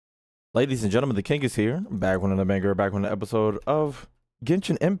Ladies and gentlemen, the king is here. Back with another banger, back with an episode of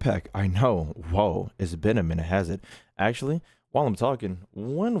Genshin Impact. I know, whoa, it's been a minute, has it? Actually, while I'm talking,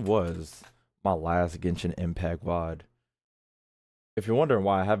 when was my last Genshin Impact VOD? If you're wondering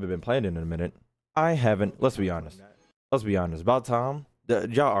why I haven't been playing it in a minute, I haven't. Let's be honest. Let's be honest. About time.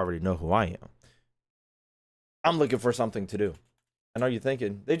 Y'all already know who I am. I'm looking for something to do. I know you're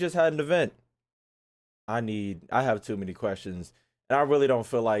thinking, they just had an event. I have too many questions. And I really don't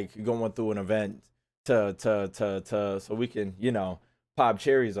feel like going through an event so we can, you know, pop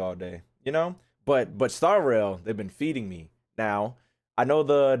cherries all day, you know? But Star Rail, they've been feeding me. Now, I know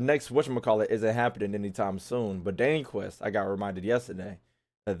the next whatchamacallit isn't happening anytime soon, but Dane Quest, I got reminded yesterday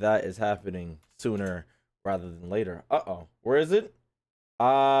that is happening sooner rather than later. Uh-oh. Where is it?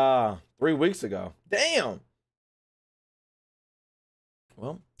 3 weeks ago. Damn.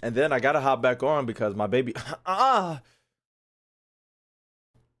 Well, and then I gotta hop back on because my baby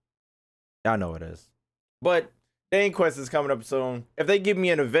I know it is. But Dane Quest is coming up soon. If they give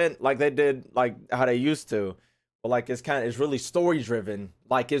me an event like they did, like how they used to, but like it's really story driven,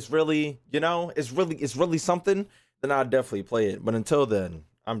 like it's really, you know, it's really something, then I'll definitely play it. But until then,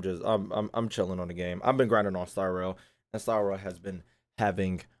 I'm chilling on the game. I've been grinding on Star Rail, and Star Rail has been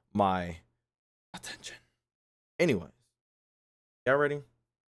having my attention. Anyways, y'all ready?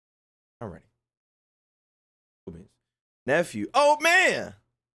 I'm ready. Nephew. Oh man!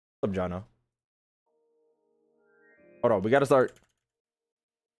 What's up, Jono? Hold on, we gotta start.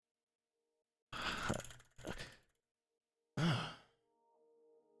 I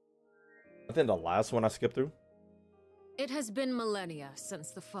think the last one I skipped through. It has been millennia since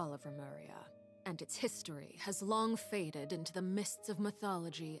the fall of Remuria, and its history has long faded into the mists of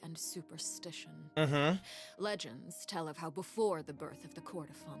mythology and superstition. Legends tell of how before the birth of the court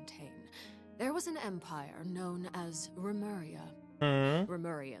of Fontaine, there was an empire known as Remuria.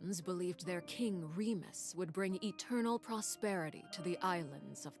 Remurians believed their king Remus would bring eternal prosperity to the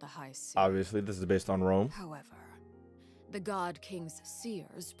islands of the High Sea. Obviously, this is based on Rome. However, the God King's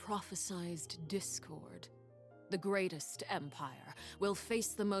seers prophesied discord. The greatest empire will face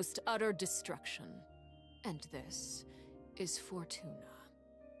the most utter destruction, and this is Fortuna.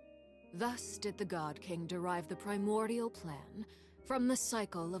 Thus did the God King derive the primordial plan from the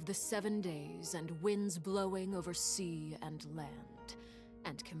cycle of the 7 days and winds blowing over sea and land,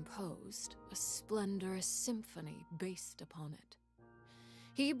 and composed a splendorous symphony based upon it.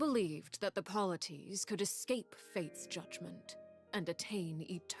 He believed that the polities could escape fate's judgment and attain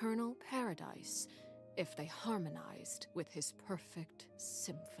eternal paradise if they harmonized with his perfect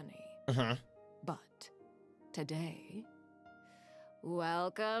symphony. But today,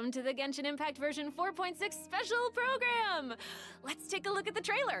 welcome to the Genshin Impact version 4.6 special program! Let's take a look at the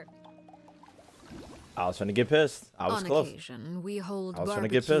trailer. I was trying to get pissed. I was close. On occasion, we hold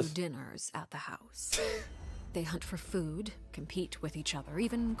barbecue dinners at the house. They hunt for food, compete with each other,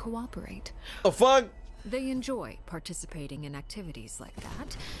 even cooperate. The fuck? They enjoy participating in activities like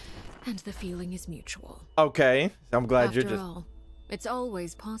that, and the feeling is mutual. Okay, I'm glad you're just... After all, it's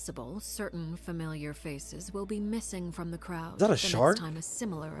always possible certain familiar faces will be missing from the crowd. Is that a shark? Next time a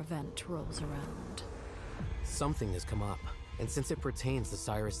similar event rolls around. Something has come up, and since it pertains to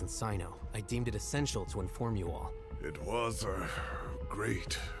Cyrus and Cyno, I deemed it essential to inform you all. It was a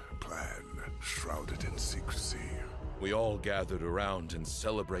great plan, shrouded in secrecy. We all gathered around and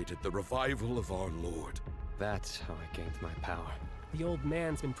celebrated the revival of our Lord. That's how I gained my power. The old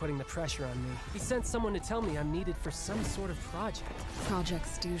man's been putting the pressure on me. He sent someone to tell me I'm needed for some sort of project. Project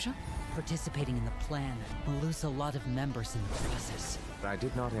Stuja? Participating in the plan will lose a lot of members in the process. I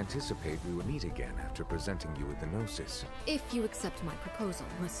did not anticipate we would meet again after presenting you with the Gnosis. If you accept my proposal,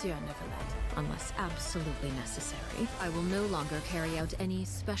 Monsieur Neverlet, unless absolutely necessary, I will no longer carry out any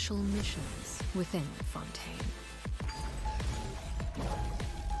special missions within Fontaine.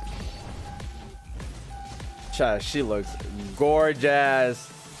 Child, she looks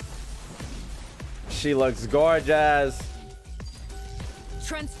gorgeous. She looks gorgeous.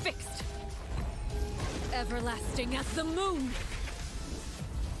 Transfixed. Everlasting as the moon.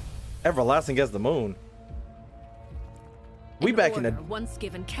 Everlasting as the moon. We back in the... once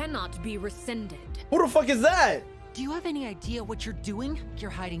given cannot be rescinded. Who the fuck is that? Do you have any idea what you're doing?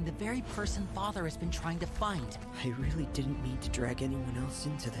 You're hiding the very person Father has been trying to find. I really didn't mean to drag anyone else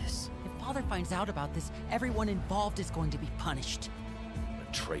into this. If Father finds out about this, everyone involved is going to be punished.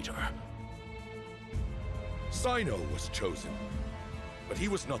 A traitor. Cyno was chosen, but he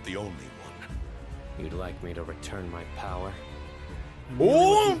was not the only one. You'd like me to return my power? I'm really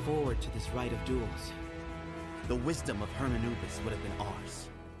looking forward to this rite of duels. The wisdom of Hermanubis would have been ours.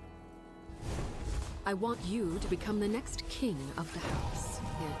 I want you to become the next king of the house.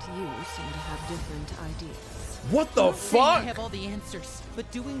 Yet you seem to have different ideas. What the I'm not saying I fuck? have all the answers, but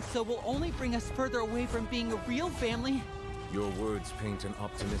doing so will only bring us further away from being a real family. Your words paint an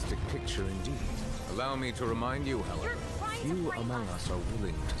optimistic picture indeed. Allow me to remind you, however, few among us are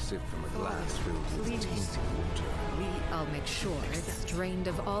willing to sip from a glass filled with tainted water. I'll make sure it's drained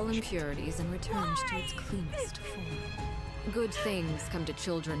of all impurities and returned to its cleanest form. Good things come to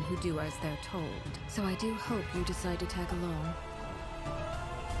children who do as they're told, so I do hope you decide to tag along.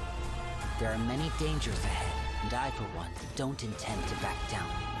 There are many dangers ahead, and I, for one, don't intend to back down.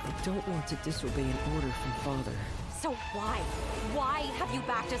 I don't want to disobey an order from Father. So why? Why have you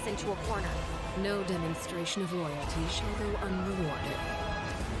backed us into a corner? No demonstration of loyalty shall go unrewarded,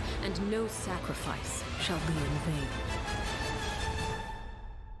 and no sacrifice shall be in vain.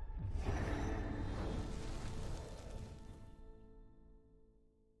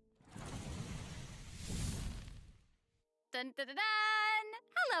 Dun dun dun dun!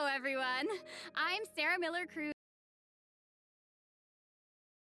 Hello, everyone. I'm Sarah Miller Cruz.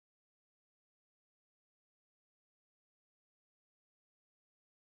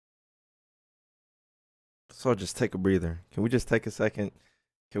 So just take a breather. Can we just take a second?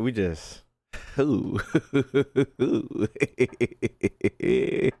 Can we just? Ooh.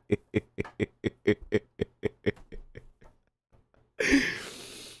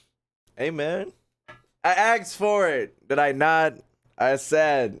 Hey man, I asked for it. Did I not? I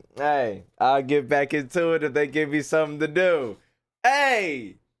said, hey, I'll get back into it if they give me something to do.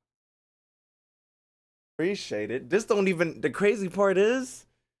 Hey, appreciate it. This don't even. The crazy part is,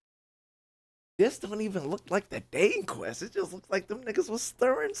 this don't even look like the dating quest. It just looks like them niggas was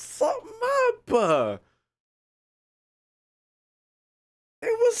stirring something up. They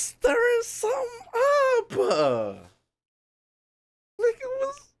was stirring something up. Nigga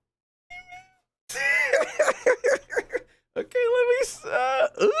was. Okay, let me.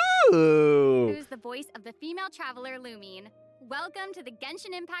 Ooh. Who's the voice of the female traveler Lumine. Welcome to the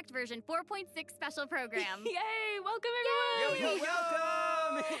Genshin Impact version 4.6 special program. Yay! Welcome, everyone! Yay!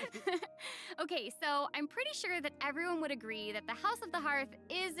 Welcome! Okay, so I'm pretty sure that everyone would agree that the House of the Hearth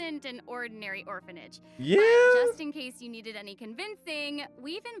isn't an ordinary orphanage. Yeah. But just in case you needed any convincing,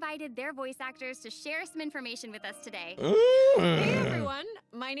 we've invited their voice actors to share some information with us today. Hey everyone,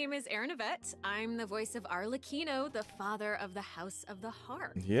 my name is Erin Yvette. I'm the voice of Arlecchino, the father of the House of the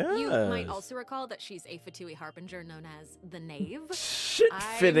Hearth. Yes. You might also recall that she's a Fatui harbinger known as the Knave. Shit I'm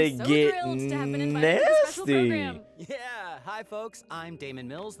finna so get thrilled to have been invited to this special nasty. program. Yeah, hi folks, I'm Damon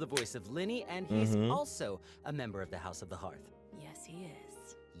Mills, the voice of Linny, and he's also a member of the House of the Hearth. Yes, he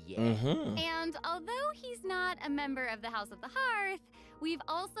is. Yeah. And although he's not a member of the House of the Hearth, we've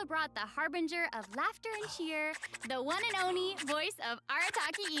also brought the harbinger of laughter and cheer, the one and only voice of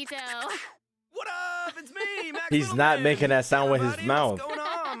Arataki Ito. What up? It's me, Max. He's not making that sound with his mouth. What's going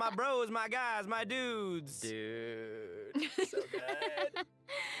on, my bros, my guys, my dudes? Dude, so good.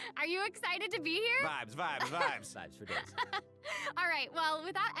 Are you excited to be here? Vibes, vibes, vibes. Vibes for days. All right, well,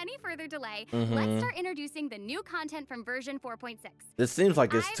 without any further delay, let's start introducing the new content from version 4.6. This seems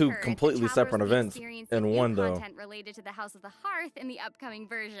like it's two completely separate events in one, though. Content related to the House of the Hearth in the upcoming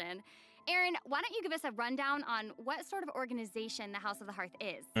version. Erin, why don't you give us a rundown on what sort of organization the House of the Hearth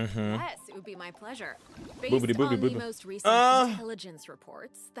is? Yes, it would be my pleasure. Based Boobity, boobity, on the boobity. most recent intelligence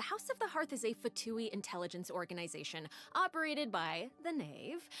reports, the House of the Hearth is a Fatui intelligence organization operated by the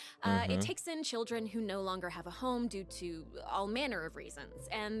Knave. It takes in children who no longer have a home due to all manner of reasons,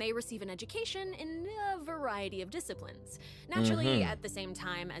 and they receive an education in a variety of disciplines. Naturally, at the same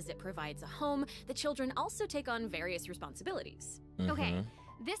time as it provides a home, the children also take on various responsibilities. Okay.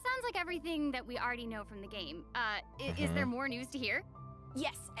 This sounds like everything that we already know from the game. Is there more news to hear?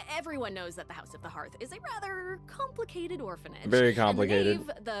 Yes, everyone knows that the House of the Hearth is a rather complicated orphanage. Very complicated. And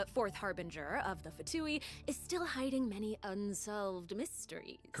the Knave, the fourth harbinger of the Fatui, is still hiding many unsolved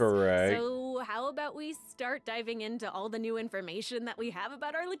mysteries. Correct. So how about we start diving into all the new information that we have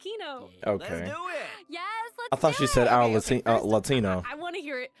about Arlecchino? Okay. Let's do it. Yes, let's I thought do she said it. our Okay, first, Latino. I want to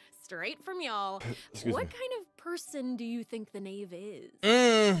hear it straight from y'all. Excuse What me. kind of person do you think the Knave is?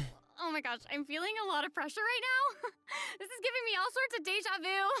 Oh my gosh, I'm feeling a lot of pressure right now. This is giving me all sorts of deja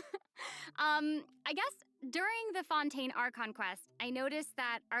vu. I guess during the Fontaine Archon quest, I noticed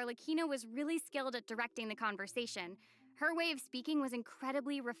that Arlecchino was really skilled at directing the conversation. Her way of speaking was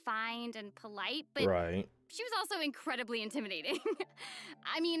incredibly refined and polite, but she was also incredibly intimidating.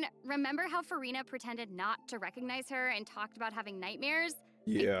 I mean, remember how Farina pretended not to recognize her and talked about having nightmares?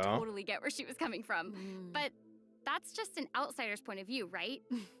 Yeah. I totally get where she was coming from. But that's just an outsider's point of view, right?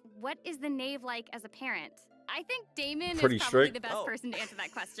 What is the Knave like as a parent? I think Damon Pretty is probably strict. the best person to answer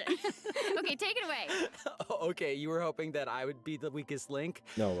that question. Okay, take it away. Okay, you were hoping that I would be the weakest link?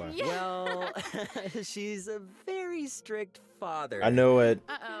 No way. Yeah. Well, she's a very strict father. I know it.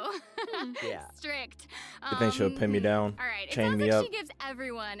 Uh-oh. Yeah. Strict. You think she'll pin me down? All right, it chain sounds me like up? she gives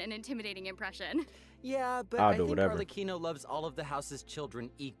everyone an intimidating impression. Yeah, but I'll I do think whatever. Arlecchino loves all of the house's children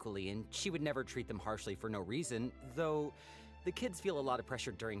equally, and she would never treat them harshly for no reason, though the kids feel a lot of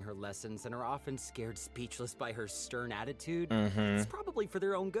pressure during her lessons and are often scared speechless by her stern attitude. It's probably for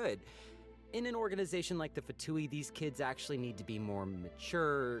their own good. In an organization like the Fatui, these kids actually need to be more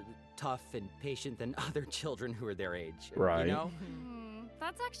mature, tough, and patient than other children who are their age. Right. You know?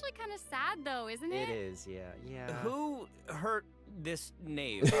 That's actually kind of sad, though, isn't it? It is, yeah. Who hurt this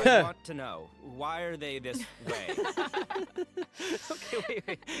knave? I want to know. Why are they this way? Okay,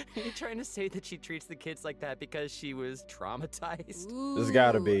 wait. Are you trying to say that she treats the kids like that because she was traumatized? Ooh, There's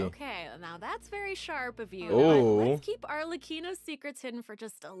gotta be. Okay, now that's very sharp of you. Ooh. But let's keep Arlecchino's secrets hidden for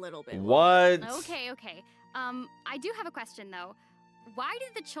just a little bit. What? Okay. I do have a question, though. Why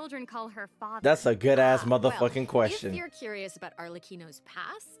did the children call her father? That's a good ass Well, motherfucking if question. you're curious about Arlecchino's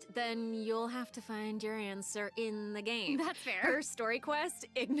past, then you'll have to find your answer in the game. That's fair. Her story quest,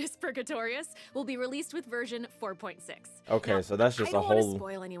 Ignis Purgatorius, will be released with version 4.6. Okay, Now, so that's just I a don't wanna whole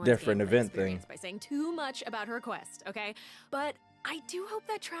spoil anyone's different gameplay event thing. experience by saying too much about her quest, okay? But I do hope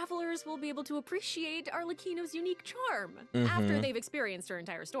that travelers will be able to appreciate Arlecchino's unique charm after they've experienced her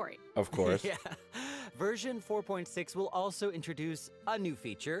entire story. Of course. Yeah. Version 4.6 will also introduce a new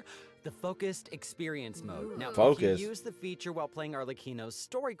feature, the Focused Experience Mode. Now, Focus. if you use the feature while playing Arlecchino's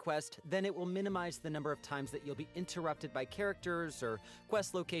story quest, then it will minimize the number of times that you'll be interrupted by characters or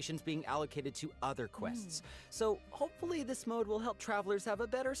quest locations being allocated to other quests. So hopefully this mode will help travelers have a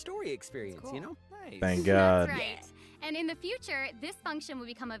better story experience, you know? Nice. Thank God. That's right. And in the future, this function will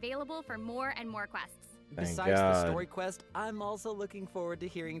become available for more and more quests. Thank Besides God. the story quest, I'm also looking forward to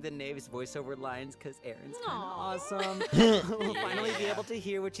hearing the Knave's voiceover lines because Erin's kind of awesome. We'll finally be able to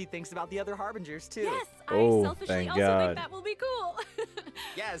hear what she thinks about the other Harbingers, too. Yes, Oh, I selfishly thank also God. think that will be cool.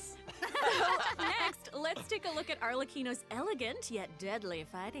 Yes. So next, let's take a look at Arlecchino's elegant yet deadly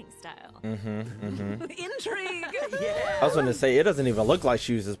fighting style. Intrigue! I was gonna say, it doesn't even look like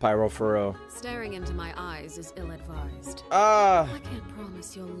she uses pyro for real. Staring into my eyes is ill-advised. Ah, I can't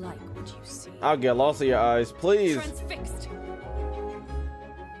promise you'll like what you see. I'll get lost in your eyes, please. Transfixed.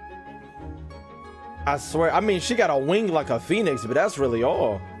 I swear, I mean, she got a wing like a phoenix, but that's really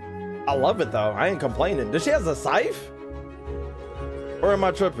all. I love it though, I ain't complaining. Does she have a scythe? Or am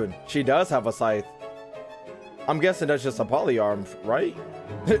I tripping? She does have a scythe. I'm guessing that's just a polyarm, right?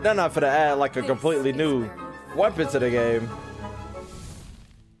 They're not finna add like a completely new weapon to the game.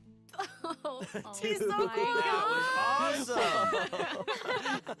 She's so cool. That was awesome.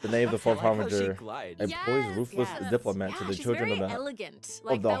 The name of the fourth I like how she harbinger, glides. a poised, ruthless Yes. diplomat to Yeah, the she's children very of the elegant.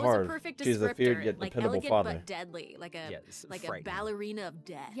 Like the that was heart. a perfect She's a descriptor. feared yet like dependable elegant father. but deadly, like a Yes, like a frightening. ballerina of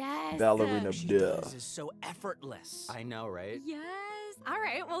death. Yes. ballerina of She death. does is so effortless. I know, right? Yes. All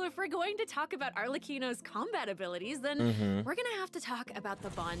right. Well, if we're going to talk about Arlecchino's combat abilities, then we're gonna have to talk about the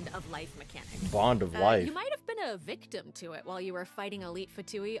Bond of Life mechanic. Bond of life. You might have been a victim to it while you were fighting elite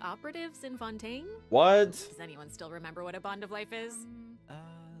Fatui operatives in Fontaine. What? Does anyone still remember what a Bond of Life is?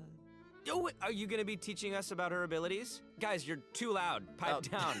 Oh, wait, are you gonna be teaching us about her abilities? Guys, you're too loud. Pipe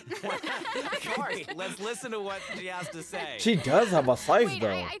down. Sorry, let's listen to what she has to say. She does have a scythe Wait, though.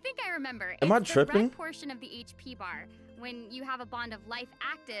 I think I remember. Am I It's the tripping? red portion of the HP bar. When you have a Bond of Life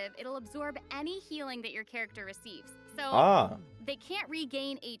active, it'll absorb any healing that your character receives. So they can't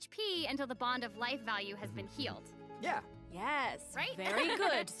regain HP until the Bond of Life value has been healed. Yeah. Yes. Right? Very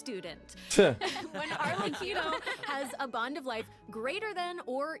good, student. When Arlecchino has a Bond of Life greater than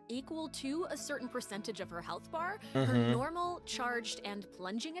or equal to a certain percentage of her health bar, her normal, charged, and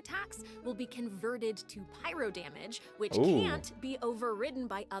plunging attacks will be converted to pyro damage, which can't be overridden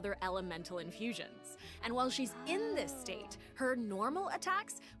by other elemental infusions. And while she's in this state, her normal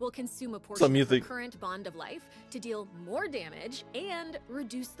attacks will consume a portion of her current Bond of Life to deal more damage and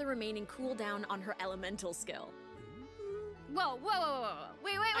reduce the remaining cooldown on her elemental skill. Whoa.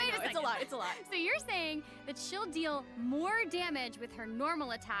 Wait a second. It's a lot. So you're saying that she'll deal more damage with her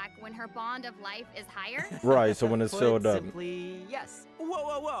normal attack when her Bond of Life is higher? Right, so when it's filled up. Simply, yes.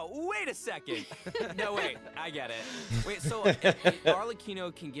 Whoa, wait a second. No, wait, I get it. Wait, so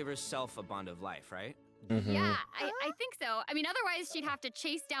Arlecchino can give herself a Bond of Life, right? Yeah, I think so. I mean, otherwise she'd have to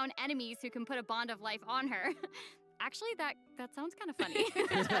chase down enemies who can put a Bond of Life on her. Actually, that that sounds kind of funny.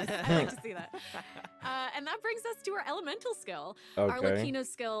 I like to see that. And that brings us to our elemental skill. Okay.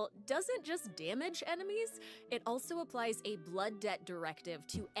 Arlecchino's skill doesn't just damage enemies, it also applies a blood debt directive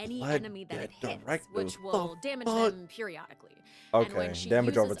to any enemy that it hits, which will damage them periodically. Okay, And when she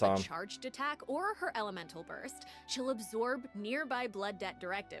damage uses over time. a charged attack or her elemental burst, she'll absorb nearby blood debt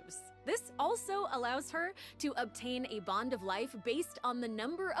directives. This also allows her to obtain a bond of life based on the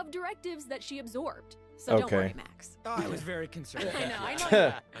number of directives that she absorbed. So don't worry, Max. Oh, I was very concerned. I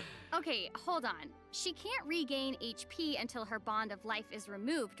know. Okay, hold on. She can't regain HP until her bond of life is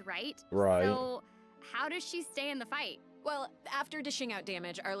removed, right? Right. So how does she stay in the fight? Well, after dishing out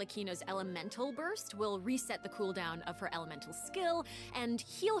damage, Arlecchino's elemental burst will reset the cooldown of her elemental skill and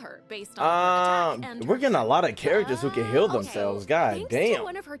heal her based on her attack and we're getting a lot of characters who can heal themselves. God Thanks damn. to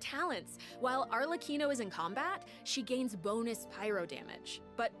one of her talents, while Arlecchino is in combat, she gains bonus pyro damage,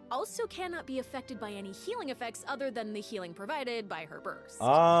 but also cannot be affected by any healing effects other than the healing provided by her burst.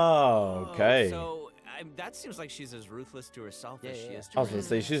 Oh, okay. So that seems like she's as ruthless to herself as she is to I was gonna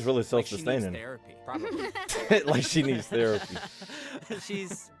say she's really self-sustaining. Like she needs therapy, Probably. Like she needs therapy.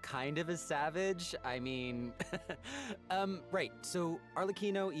 She's kind of a savage. I mean, right. So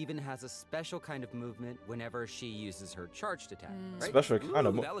Arlecchino even has a special kind of movement whenever she uses her charged attack. Right? Special kind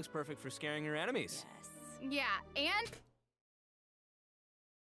of. That looks perfect for scaring her enemies. Yeah, and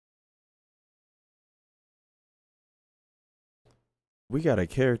We got a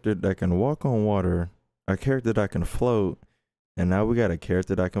character that can walk on water, a character that can float, and now we got a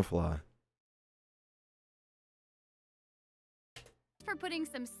character that can fly. for putting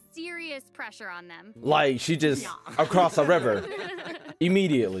some serious pressure on them. Like she just across a river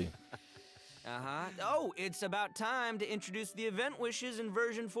immediately. Oh, it's about time to introduce the event wishes in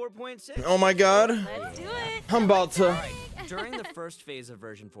version 4.6. Oh my god. Let's do it. I'm about to. During the first phase of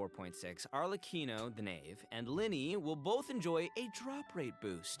version 4.6, Arlecchino, the Knave, and Linny will both enjoy a drop rate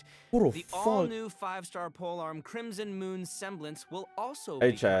boost. What the all-new 5-star polearm Crimson Moon Semblance will also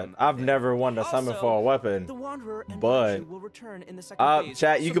Hey become chat, I've never wanted to summon for a weapon, the Wanderer and but Banshee will return in the second phase,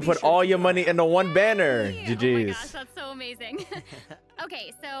 chat, you so can be put sure all to your keep money an eye into one banner. Oh my GG's. gosh, that's so amazing.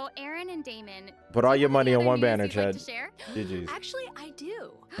 Okay, so Aaron and Damon. Put all your money in one news banner, you'd like chat. to share? GG's. Actually, I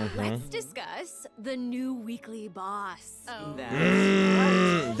do. Mhm. Let's discuss the new weekly boss. Oh.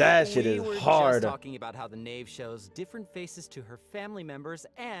 That shit We is were hard. just talking about how the Knave shows different faces to her family members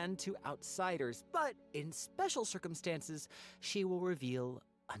and to outsiders, but in special circumstances, she will reveal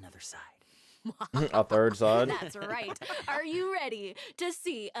another side. A third side. That's right. Are you ready to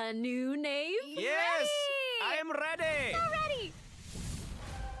see a new Knave? Yes, I am ready. So ready.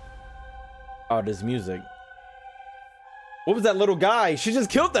 Oh, this music. What was that little guy? She just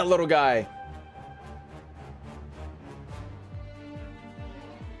killed that little guy.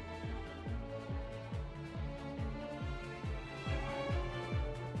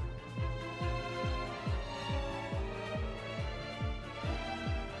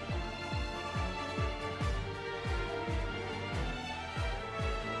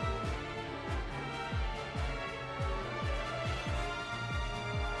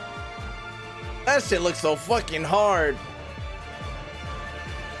 That shit looks so fucking hard.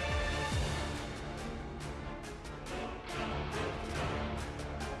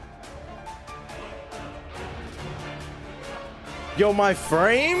 Yo, my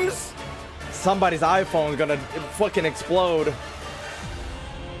frames? Somebody's iPhone's gonna fucking explode.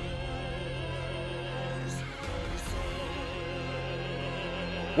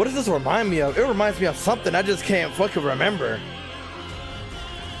 What does this remind me of? It reminds me of something I just can't fucking remember.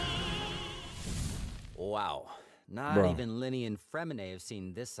 Wow. Not Bro. even Linny and Fremine have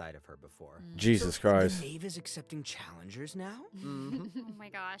seen this side of her before. Jesus So Christ. The Knave is accepting challengers now? Oh my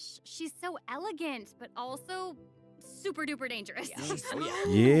gosh, she's so elegant, but also super duper dangerous.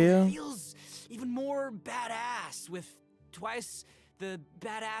 Yeah. Feels even more badass with twice the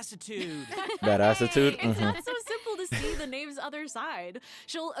badassitude. Badassitude? It's Mhm. not so simple to see the Knave's other side.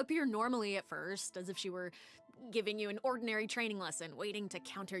 She'll appear normally at first, as if she were giving you an ordinary training lesson, waiting to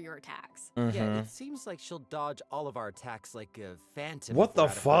counter your attacks. Mm-hmm. Yeah, it seems like she'll dodge all of our attacks like a phantom. What if the we're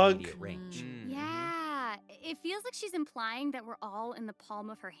out of her fuck? immediate range. Yeah, it feels like she's implying that we're all in the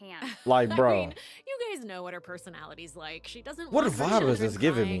palm of her hand. Like, bro. I mean, you guys know what her personality's like. She doesn't What want her vibe is children this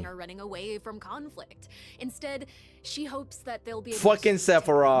giving crying me? or running away from conflict. Instead, she hopes that they'll be able Fucking to take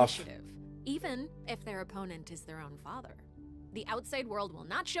the Sephiroth. initiative, even if their opponent is their own father. The outside world will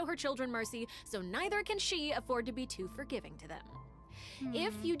not show her children mercy, so neither can she afford to be too forgiving to them.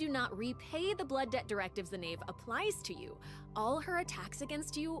 If you do not repay the blood debt directives the Knave applies to you, all her attacks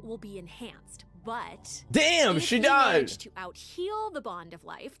against you will be enhanced, But damn, if she you died. manage to out-heal the Bond of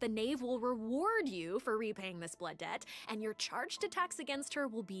Life, the Knave will reward you for repaying this blood debt, and your charged attacks against her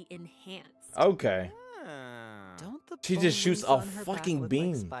will be enhanced. Okay. Don't the She just shoots bones a on her back fucking look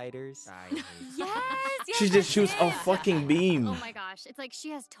beam. Like spiders? Yes, She just shoots a fucking beam. Oh my gosh, it's like she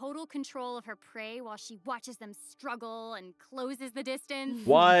has total control of her prey while she watches them struggle and closes the distance.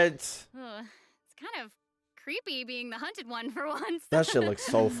 What? Ugh, it's kind of creepy being the hunted one for once. That shit looks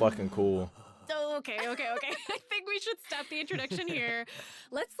so fucking cool. Okay. I think we should stop the introduction here.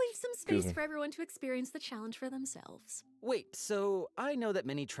 Let's leave some Excuse space me. for everyone to experience the challenge for themselves. Wait, so I know that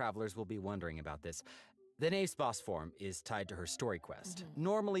many travelers will be wondering about this. The Knave's boss form is tied to her story quest.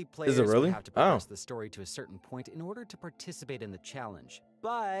 Normally, players really? would have to progress the story to a certain point in order to participate in the challenge.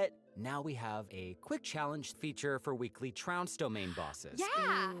 But now we have a quick challenge feature for weekly Trounce domain bosses.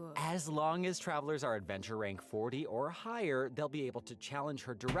 Yeah! As long as travelers are adventure rank 40 or higher, they'll be able to challenge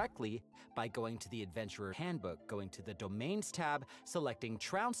her directly by going to the Adventurer Handbook, going to the Domains tab, selecting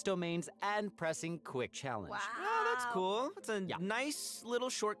Trounce domains, and pressing Quick Challenge. Wow, that's cool. That's a nice little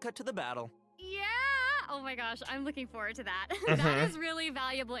shortcut to the battle. Yeah! Oh my gosh, I'm looking forward to that. That is really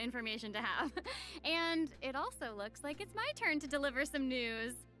valuable information to have. And it also looks like it's my turn to deliver some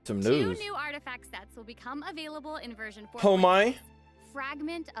news. Some 2 news. new artifact sets will become available in version 4. Oh my.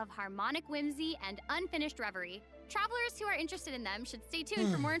 Fragment of Harmonic Whimsy and Unfinished Reverie. Travelers who are interested in them should stay tuned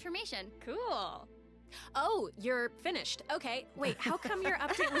for more information. Cool. Oh, you're finished. Okay, wait, how come your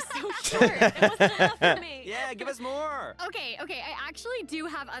update was so short? It wasn't enough for me. Yeah, give us more. Okay, I actually do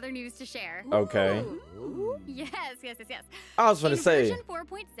have other news to share. Okay. Yes. I was gonna In say. version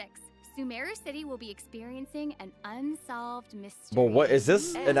 4.6, Sumeru City will be experiencing an unsolved mystery. But what is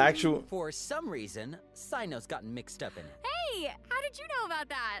this? An actual? For some reason, Sino's gotten mixed up in it. Hey, how did you know about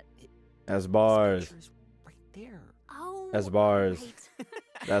that? That's bars. Right there. Oh. That's bars.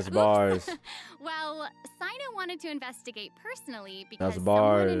 That's bars. Well, Sino wanted to investigate personally because That's someone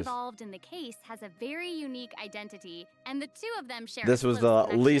bars. involved in the case has a very unique identity, and the 2 of them share. This a was close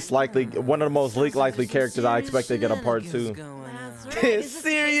the connection. least likely, one of the most least likely characters I expected to get a part 2.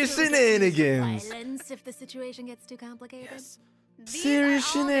 Serious shenanigans. Violence if the situation gets too complicated. Serious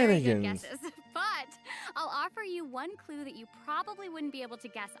These are all very good shenanigans. guesses, but I'll offer you one clue that you probably wouldn't be able to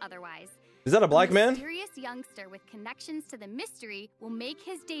guess otherwise. Is that a black man? mysterious youngster with connections to the mystery will make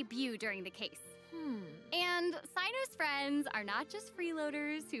his debut during the case. And Sino's friends are not just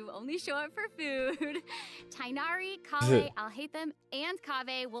freeloaders who only show up for food. Tainari, Kale, Alhaitham, and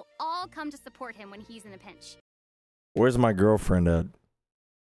Kaveh will all come to support him when he's in a pinch. Where's my girlfriend at?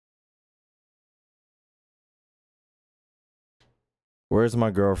 Where's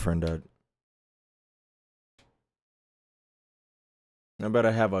my girlfriend at? I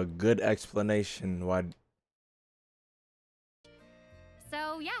better have a good explanation why.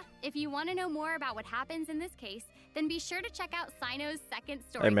 So yeah, if you want to know more about what happens in this case, then be sure to check out Sino's second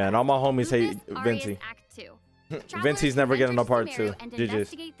story. Hey man, all my homies hate Lupus Vinci. Arius Act 2. Vinci's never getting a part 2. And GG's.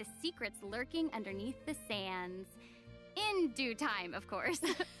 investigate the secrets lurking underneath the sands. In due time, of course.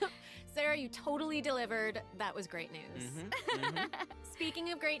 Sarah, you totally delivered. That was great news. Speaking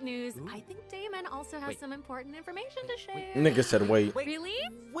of great news, I think Damon also has some important information to share. Nigga said wait. Really?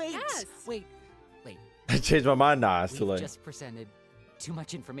 Wait. Yes. Wait. I changed my mind. Nah, it's too We've late. just presented too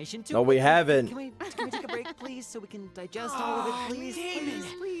much information. No, we haven't. Can we take a break, please, so we can digest all of it, please? Damon.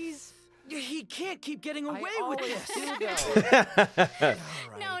 Please. He can't keep getting away with this.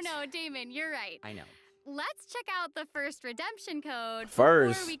 No, Damon, you're right. I know. Let's check out the first redemption code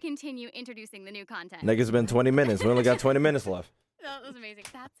First. before we continue introducing the new content. Nigga's been 20 minutes. We only got 20 minutes left. That was amazing.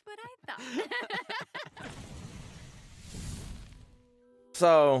 That's what I thought.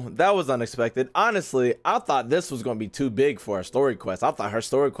 So that was unexpected. Honestly, I thought this was gonna be too big for a story quest. I thought her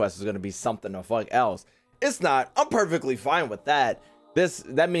story quest was gonna be something the fuck else. It's not. I'm perfectly fine with that.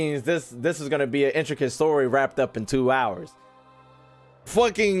 That means this is gonna be an intricate story wrapped up in 2 hours.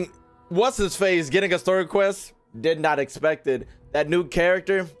 Fucking what's his face getting a story quest? Did not expect it. That new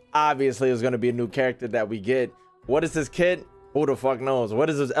character obviously is gonna be a new character that we get. What is his kit? Who the fuck knows? What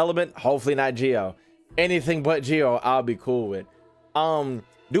is his element? Hopefully not Geo. Anything but Geo, I'll be cool with.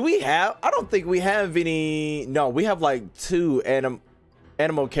 Do we have? I don't think we have any. No, we have like 2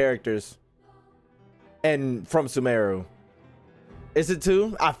 animal characters, and from Sumeru. Is it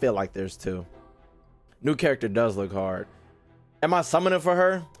 2? I feel like there's 2. New character does look hard. Am I summoning for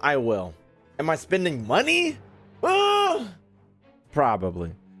her? I will. Am I spending money?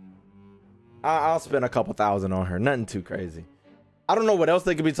 Probably. I'll spend a couple thousand on her. Nothing too crazy. I don't know what else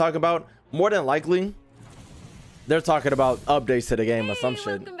they could be talking about. More than likely, They're talking about updates to the game or some shit.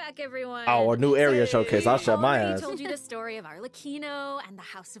 Welcome back, everyone. Oh, a new area showcase. I'll shut my I ass. told you the story of Arlecchino and the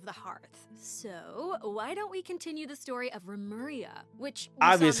House of the Hearth. So why don't we continue the story of Remuria, which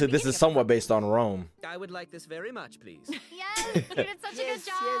Obviously this is somewhat based on Rome. I would like this very much, please. Yes, you did such a good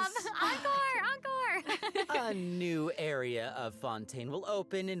job. Encore. A new area of Fontaine will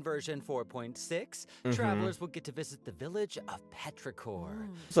open in version 4.6. Mm-hmm. Travelers will get to visit the village of Petrichor.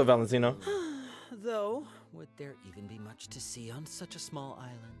 What's up, Valentino? Though, would there even be much to see on such a small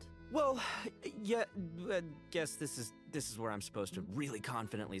island? Well, yeah, I guess this is where I'm supposed to really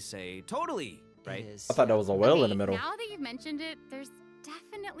confidently say totally, right? I thought that was a whale in the middle. Now that you've mentioned it, there's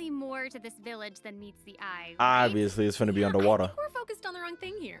definitely more to this village than meets the eye. Right? Obviously, it's gonna be underwater. I think we're focused on the wrong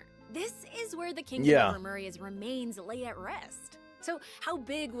thing here. This is where the kingdom of Remuria's remains lay at rest. So how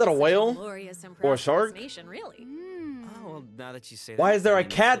big was that a whale? Glorious Or a shark? nation, really? Oh, well, now that you say that. Why is there a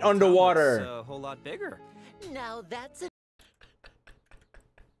cat underwater? It's a whole lot bigger. Now that's a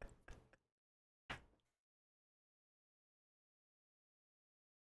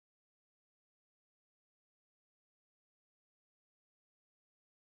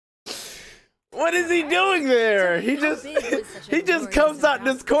What is he doing there? He just comes out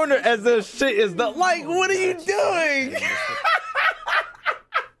this corner as if shit is the like. What are you doing?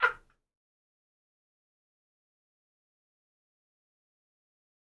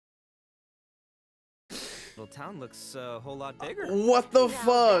 Little town looks a whole lot bigger. What the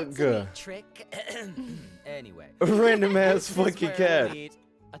fuck? trick. Anyway. Random ass this is fucking where cat. we meet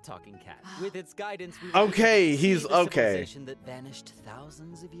a talking cat. With its guidance, we Okay, see he's the okay. civilization that vanished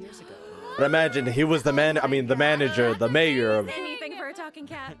thousands of years ago. But imagine he was the man. I mean, the manager, the mayor of. Anything for a talking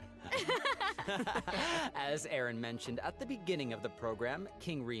cat. As Aaron mentioned at the beginning of the program,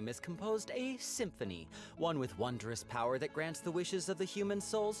 King Remus composed a symphony, one with wondrous power that grants the wishes of the human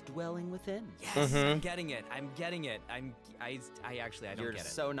souls dwelling within. Yes, I'm getting it. I'm getting it. I don't You're get it.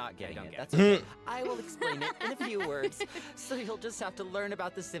 so not getting it. get That's okay. I will explain it in a few words. So you'll just have to learn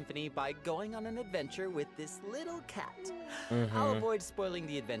about the symphony by going on an adventure with this little cat. I'll avoid spoiling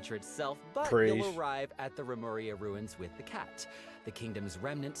the adventure itself, but you'll arrive at the Remuria ruins with the cat. The kingdom's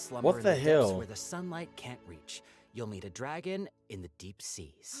remnants slumber What in the the depths hell? where the sunlight can't reach. You'll meet a dragon in the deep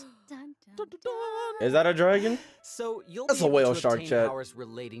seas. Dun, dun, dun. Is that a dragon? So you'll That's be a able whale to shark obtain chat. powers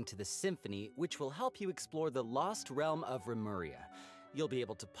relating to the symphony, which will help you explore the lost realm of Remuria. You'll be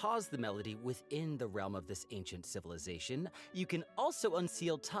able to pause the melody within the realm of this ancient civilization. You can also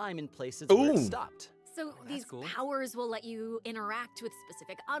unseal time in places where it Ooh. stopped. So these cool. powers will let you interact with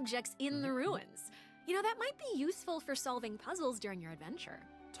specific objects in the ruins. You know, that might be useful for solving puzzles during your adventure.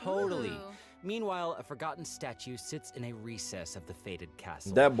 Totally. Ooh. Meanwhile, a forgotten statue sits in a recess of the fated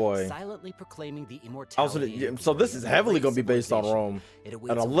castle. That boy. Silently proclaiming the immortality. and So this glory is of heavily great gonna be based on civilization. Rome, It and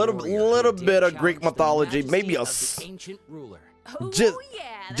awaits a a little warrior who little dare bit of Greek challenge the mythology, maybe majesty a of s- the ancient ruler. Oh, just yeah,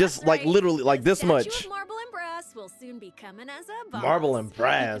 that's just like right. literally like this Statue much. of marble and brass will soon be coming as a bonus. Marble and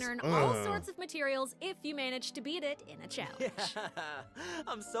brass. You can earn all sorts of materials if you manage to beat it in a challenge.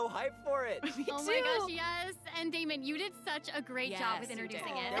 I'm so hyped for it. Oh my gosh, yes. And Damon, you did such a great job with Yes, you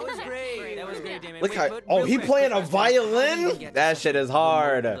introducing did. it. That was great. That was great, Damon. Look Wait, how but oh real he quick, playing a quick question. How did we violin? get That to shit is such a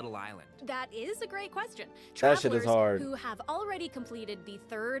hard. little island? That is a great question. That shit is Travelers hard. who have already completed the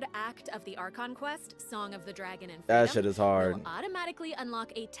third act of the Archon quest, Song of the Dragon and That Freedom, shit is hard. will automatically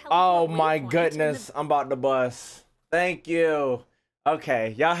unlock a teleport Oh my waypoint in goodness, I'm about to bust. Thank you.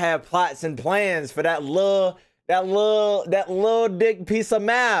 Okay, y'all have plots and plans for that little dick piece of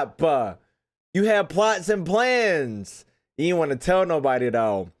map. You have plots and plans. You didn't want to tell nobody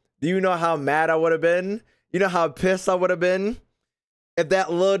though. Do you know how mad I would have been? You know how pissed I would have been if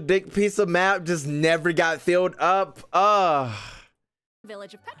that little dick piece of map just never got filled up?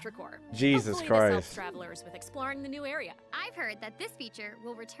 village of Petrichor. Jesus Hopefully this helps Christ. travelers with exploring the new area. I've heard that this feature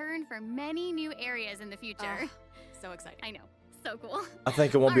will return for many new areas in the future. So exciting. I know. So cool. I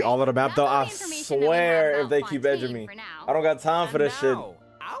think it won't be all of the map though. I swear if they keep edging me. I don't got time for this shit. Now,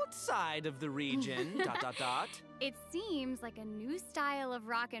 outside of the region, ... It seems like a new style of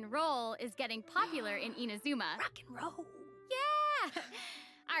rock and roll is getting popular in Inazuma. Rock and roll. Yeah!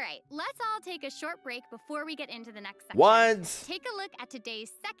 All right, let's all take a short break before we get into the next section. What? Take a look at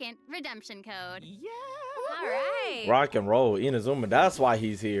today's second redemption code. Yeah! All right. Rock and roll, Inazuma. That's why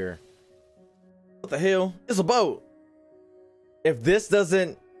he's here. What the hell? It's a boat. If this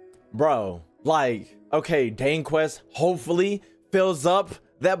doesn't, bro, like, okay, Dane Quest hopefully fills up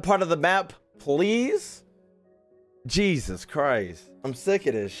that part of the map, please. Jesus Christ, I'm sick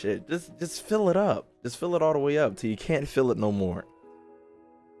of this shit. Just fill it up. Just fill it all the way up till you can't fill it no more.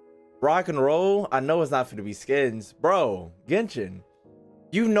 Rock and roll, I know it's not for to be skins, bro. Genshin,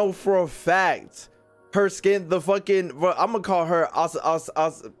 you know for a fact Her skin, the fucking, well, I'm gonna call her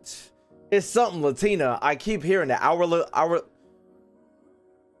it's something Latina. I keep hearing that our.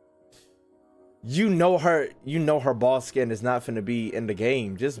 You know her boss skin is not finna be in the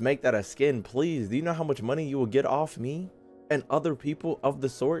game. Just make that a skin, please. Do you know how much money you will get off me and other people of the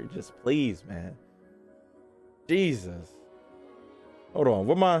sort? Just please, man. Jesus. Hold on,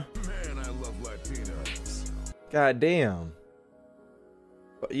 what my? Man, I love Latinas. God damn.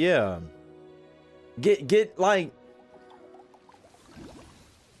 But yeah. Get like.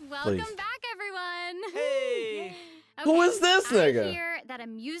 Welcome Please. back, everyone. Hey. Who is this nigga? I hear that a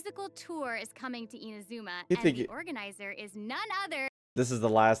musical tour is coming to Inazuma, You and think the it- organizer is none other. This is the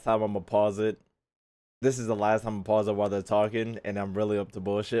last time I'm gonna pause it. This is the last time I'm gonna pause it while they're talking, and I'm really up to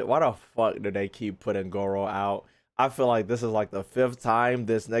bullshit. Why the fuck do they keep putting Goro out? I feel like this is like the 5th time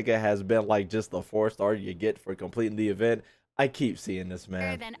this nigga has been like just the 4-star you get for completing the event. I keep seeing this,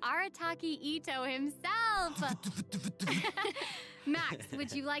 man. Than Arataki Ito himself. Max,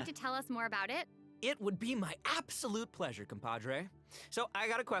 would you like to tell us more about it? It would be my absolute pleasure, compadre. So I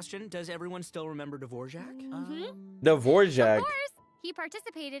got a question. Does everyone still remember Dvorak? Dvorak. Of course. He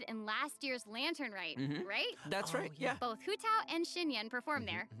participated in last year's Lantern Rite, right? That's right, yeah. Both Hutao and Shinyan performed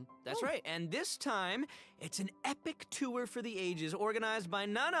there. That's right. And this time, it's an epic tour for the ages organized by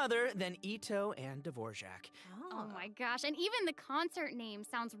none other than Ito and Dvorak. Oh my gosh. And even the concert name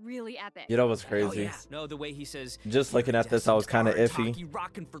sounds really epic. You know what's Oh, crazy? yeah. No, the way he says, Just looking at this, I was kind of iffy.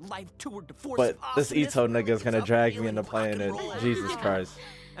 Rockin' for life tour de force But of this awesomeness. Ito nigga's gonna It's drag up me into feeling playing it. rock and roll. Jesus Christ.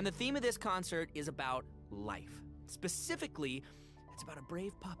 And the theme of this concert is about life. Specifically, it's about a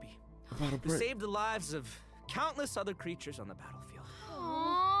brave puppy who saved the lives of countless other creatures on the battlefield.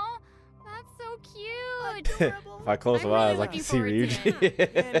 Aww, that's so cute. If I close my eyes, I can see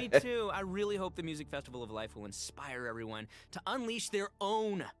Ryuji. Yeah, me too. I really hope the Music Festival of Life will inspire everyone to unleash their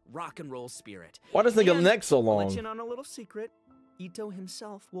own rock and roll spirit. Why does nigga And neck so I'll long? let you in on a little secret. Ito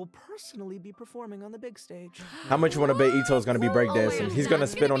himself will personally be performing on the big stage. How much you want to bet Ito's gonna be breakdancing? He's gonna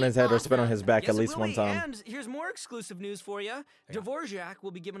spin on his head or spin on his back Yes, at it least will one be. time. And here's more exclusive news for you. Dvorak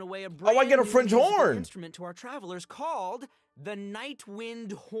will be giving away a I brand get a new French musical horn. instrument to our travelers called the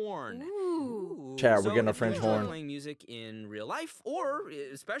Nightwind Horn. Ooh. Chat, we're getting a if you French enjoy horn. playing music in real life, or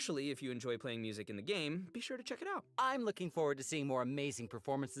especially if you enjoy playing music in the game, be sure to check it out. I'm looking forward to seeing more amazing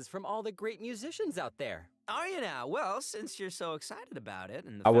performances from all the great musicians out there. Are you now? Well, since you're so excited about it,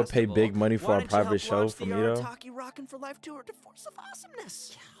 and I would pay big money for a private show from Ito. Arataki Rockin' for Life tour to Force of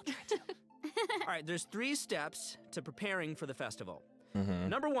Awesomeness. Yeah, I'll try to. All right, there's 3 steps to preparing for the festival.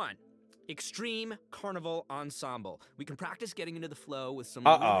 Number 1. Extreme Carnival Ensemble. We can practice getting into the flow with some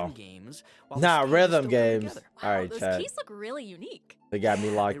rhythm games. While the Nah, stage is rhythm still games. together. All right, Those chat. keys look really unique. They got me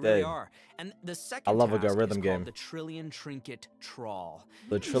They locked really in. are. And the second I love a good task rhythm is game. called the Trillion Trinket Trawl.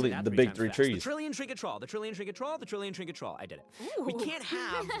 The Say trillion, that the 3 big times 3 fast. trees. The Trillion Trinket Trawl. The Trillion Trinket Trawl. The Trillion Trinket Trawl. I did it. We can't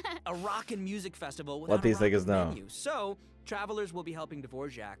have a rock and music festival without Let these a rock niggas know. menu. So travelers will be helping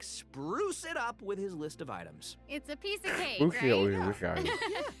Dvorak spruce it up with his list of items. It's a piece of cake, Right?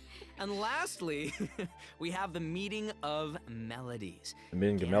 And lastly, we have the Meeting of Melodies. The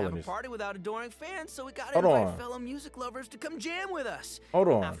Meeting of Can't have Melodies. a party without adoring fans, so we gotta Hold invite on. fellow music lovers to come jam with us. Hold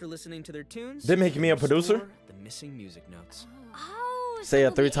on. After listening to their tunes, They making me a producer? restore the missing music notes. Oh, Say so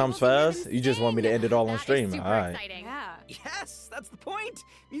it 3 we'll be times able to hear fast. them You just want me to sing. end it all on That is stream. super All right. exciting. Yeah. Yes, that's the point.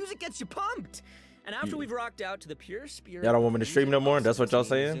 Music gets you pumped. And after we've rocked out to the pure spirit, Y'all don't want me to of stream no more? That's what y'all Inazuma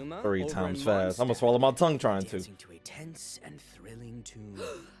saying? 3 over times in fast. I'm gonna Mondstadt, swallow my tongue trying to. dancing to a tense and thrilling tune.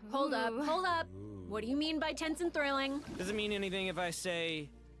 Hold up, hold up. What do you mean by tense and thrilling? Does it mean anything if I say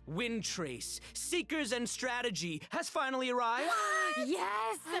Wind Trace, Seekers and Strategy has finally arrived?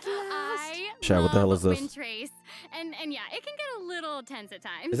 Yes, I Chat, what the hell is love this? Wind Trace. And yeah, it can get a little tense at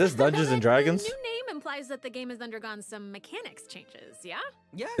times. Is this Dungeons and Dragons? The new name implies that the game has undergone some mechanics changes, yeah?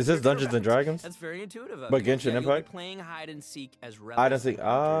 Yeah. Is this you're Dungeons and correct. Dragons? That's very intuitive. But you. Genshin You'll Impact? be playing hide and seek as rebels. Hide and seek, and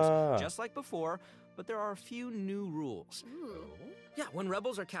hunters, ah. just like before, but there are a few new rules. Ooh. Yeah, when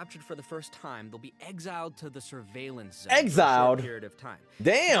rebels are captured for the first time, they'll be exiled to the surveillance zone Exiled? for a short period of time.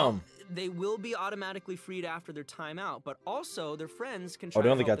 Damn. They will be automatically freed after their time out, but also their friends can Oh, try they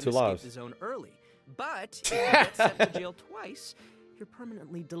to only help got them 2 escape lives. the zone early. But if you get sent to jail twice, you're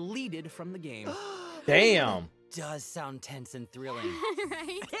permanently deleted from the game. Damn. Does sound tense and thrilling.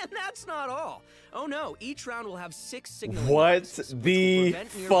 Right? And that's not all. Oh no, each round will have 6 signaling What devices, which the will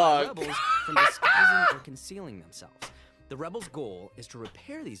prevent nearby fuck? rebels from disguising or concealing themselves. The rebels' goal is to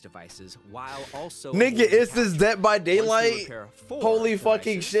repair these devices while also Nigga, avoiding is this capture. Dead by Once they Daylight? repair 4 Holy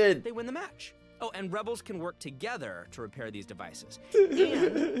fucking devices, shit. They win the match. Oh, and rebels can work together to repair these devices.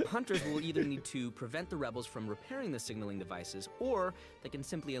 And hunters will either need to prevent the rebels from repairing the signaling devices, or they can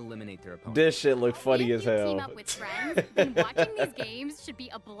simply eliminate their opponent. This shit look funny as hell. Team up with friends, then watching these games should be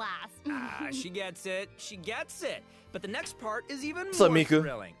a blast. She gets it. She gets it. But the next part is even What's up, more Miku?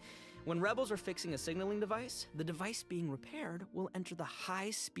 thrilling. When rebels are fixing a signaling device, the device being repaired will enter the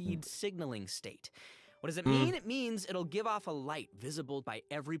high-speed signaling state. What does it mean? It means it'll give off a light visible by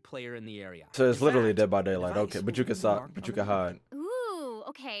every player in the area. So it's In literally fact, Dead by the Daylight. device Okay, but you will can be stop. marked But on you the can map. hide. Ooh,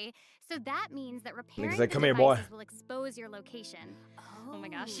 okay. So that means that repairing said, the "Come here, boy." devices will expose your location. Oh my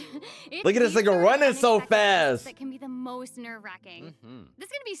gosh. Look at this These nigga are running so unexpected fast. That can be the most nerve-wracking. This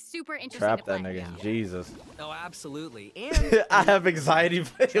is gonna be super interesting Trap to that play. nigga. Jesus. Oh, absolutely. And I have anxiety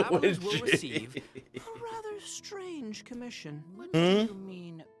playing travelers with will G. receive a rather strange commission. What do you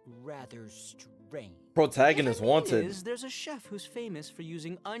mean, rather strange? Protagonist wanted. There's a chef who's famous for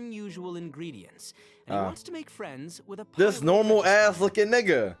using unusual ingredients, and he wants to make friends with a This pyro normal ass Regisfine. looking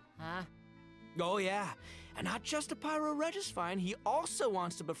nigga. Huh? Oh yeah, and not just a pyro Regisfine, he also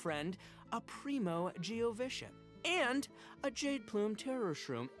wants to befriend a primo Geovician, and a jade plume terror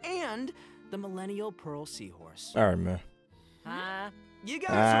shroom, and the millennial pearl seahorse. All right, man. You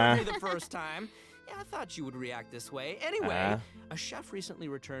guys heard me the first time. Yeah, I thought you would react this way. Anyway, a chef recently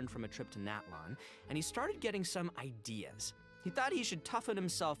returned from a trip to Natlon, and he started getting some ideas. He thought he should toughen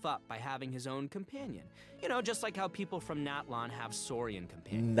himself up by having his own companion. You know, just like how people from Natlon have Saurian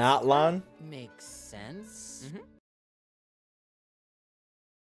companions. Natlon? Makes sense.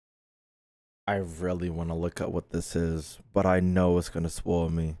 I really want to look up what this is, but I know it's gonna spoil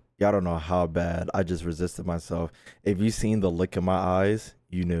me. Y'all don't know how bad I just resisted myself. If you seen the look in my eyes,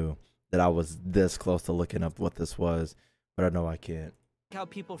 you knew that I was this close to looking up what this was, but I know I can't. How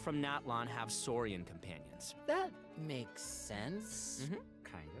people from Natlon have Saurian companions. That makes sense.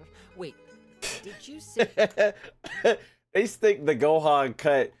 Kind of. Wait, did you say... They stick the Gohan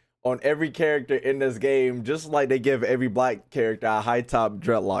cut on every character in this game, just like they give every black character a high top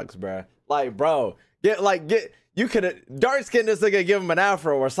dreadlocks, bruh. Like, bro, you could have dark skinned this nigga, give him an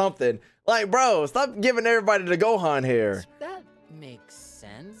afro or something. Like, bro, stop giving everybody the Gohan hair. That makes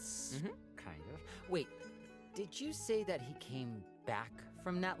sense. Kind of. Wait, did you say that he came back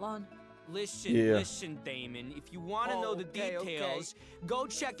from Natlon? Listen, Damon. If you want to know the details, go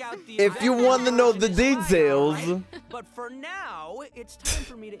check out the... If you want to know the details. But for now, it's time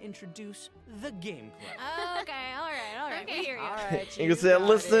for me to introduce the gameplay. Okay, all right. We hear you. All right, You can say,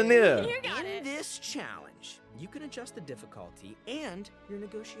 listen here. You got In it. this challenge, you can adjust the difficulty and your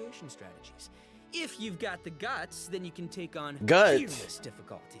negotiation strategies. If you've got the guts, then you can take on Guts? fearless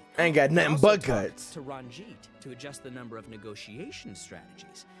difficulty. Ain't got nothing Also but talk guts. to Ranjit to adjust the number of negotiation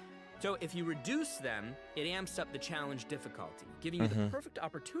strategies. So if you reduce them, it amps up the challenge difficulty, giving you the perfect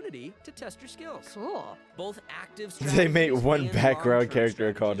opportunity to test your skills. Cool. Both active They strategies made one and background long-term character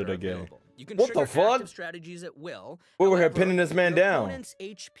and called it strategies a are game. available. You can What the trigger fuck? active strategies at will. We were here However, pinning this man your down. opponent's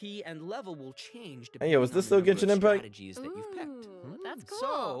HP and level will change Hey, depending yo, is on this the still number of Genshin Impact? strategies that you've picked. That's cool.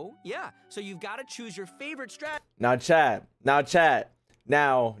 So, yeah. So you've got to choose your favorite strategy. Now chat. Now.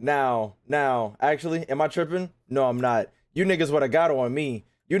 Actually, am I tripping? No, I'm not. You niggas would have got on me.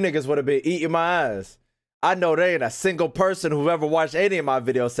 You niggas would have been eating my ass. I know there ain't a single person who ever watched any of my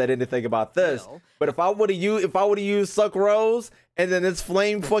videos said anything about this. But if I would have used Suck Rose and then this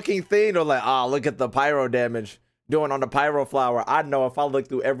flame fucking thing, they're like, look at the pyro damage doing on the pyro flower. I know if I look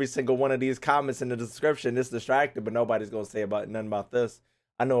through every single one of these comments in the description, it's distracted, but nobody's gonna say nothing about this.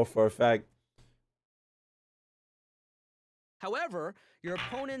 I know it for a fact. However, your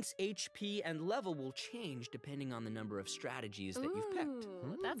opponent's HP and level will change depending on the number of strategies that you've picked.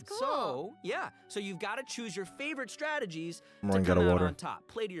 That's cool. So, yeah. So you've got to choose your favorite strategies I'm to running come out of out water. on top.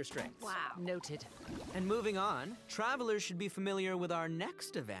 Play to your strengths. Wow. Noted. And moving on, travelers should be familiar with our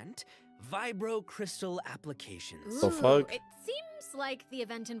next event, Vibro Crystal Applications. The fuck? It seems like the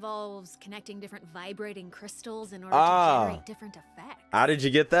event involves connecting different vibrating crystals in order Ah. to generate different effects. How did you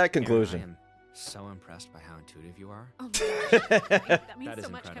get that Aaron, I conclusion? am so impressed by how intuitive you are. Oh my gosh. That means That is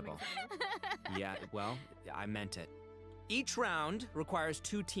so much incredible. coming from you. Yeah, well, I meant it. Each round requires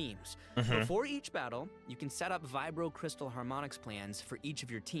 2 teams. Mm-hmm. Before each battle, you can set up Vibro Crystal Harmonics plans for each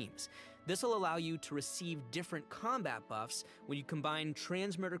of your teams. This will allow you to receive different combat buffs when you combine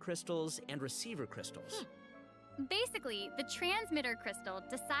transmitter crystals and receiver crystals. Basically, the transmitter crystal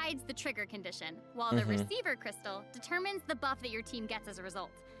decides the trigger condition, while the receiver crystal determines the buff that your team gets as a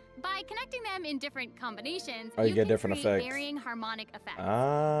result. By connecting them in different combinations, Oh, you get can different create effects. varying harmonic effects.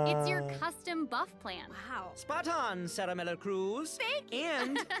 Ah. It's your custom system buff plan. Wow. Spot on, Sarah Miller Cruz. Thank you.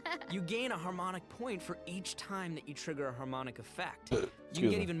 And you gain a harmonic point for each time that you trigger a harmonic effect. You can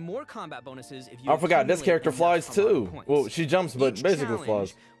get me. even more combat bonuses if you I forgot this accumulate character enough flies harmonic too. points. Well, she jumps, but Each basically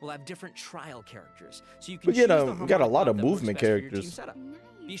challenge flies. will have different trial characters, so you can We get choose the we got a harmonic lot buff of that works movement best for your team characters. setup.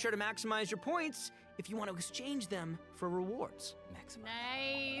 Be sure to maximize your points if you want to exchange them for rewards.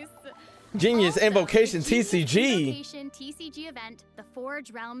 Nice. Genius Also, Invocation the Genius TCG. Invocation TCG event, the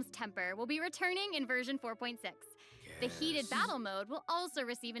Forge Realms Temper, will be returning in version 4.6. The heated battle mode will also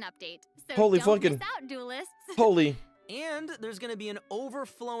receive an update. So Holy don't fucking- miss out, duelists. Holy. And there's going to be an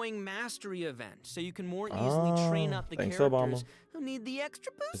overflowing mastery event, so you can more easily train up the thanks, characters Obama. who need the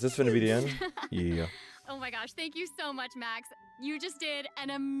extra boost. Is this gonna be the end? Yeah. Oh my gosh, thank you so much, Max. You just did an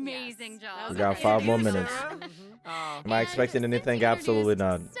amazing job. We got 5 more minutes. Oh. Am I expecting anything? Absolutely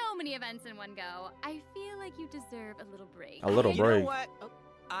not. So many events in one go. I feel like you deserve a little break. A little You break. know what?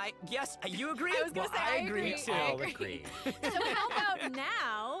 Yes, you agree? I was gonna say, I agree. too. I agree. So how about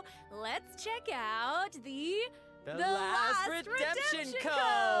now? Let's check out the last redemption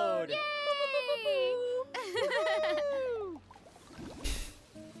code. Yay!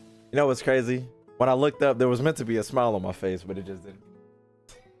 You know what's crazy? When I looked up, there was meant to be a smile on my face, but it just didn't.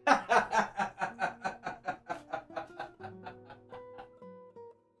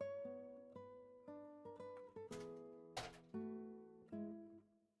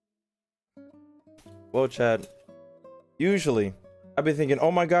 Well, Chad, usually I've been thinking,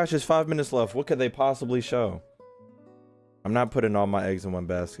 oh my gosh, there's 5 minutes left. What could they possibly show? I'm not putting all my eggs in one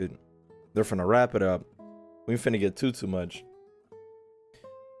basket. They're finna wrap it up. We ain't finna get too much.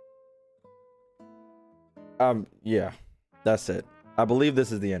 Yeah, that's it. I believe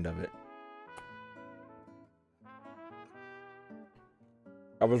this is the end of it.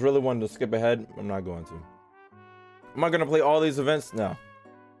 I was really wanting to skip ahead. I'm not going to. Am I going to play all these events? No.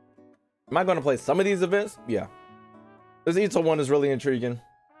 Am I going to play some of these events? Yeah. This Ito one is really intriguing.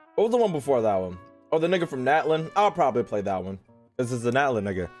 What was the one before that one? Oh, the nigga from Natlin? I'll probably play that one. This is the Natlin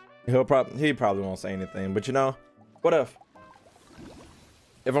nigga. He probably won't say anything. But you know, what if?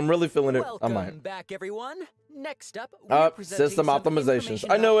 If I'm really feeling it, I might. Welcome back, everyone. Next up, we're presenting System some optimizations.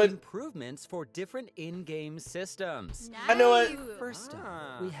 information I know about it. Improvements for different in-game systems. I know it. First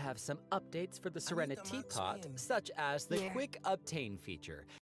up, we have some updates for the Serenity Pot, such as the Quick Obtain feature.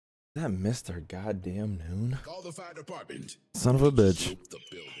 That Mr. Goddamn Noon. Call the fire department. Son of a bitch. The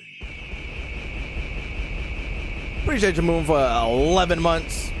building. Appreciate you moving for 11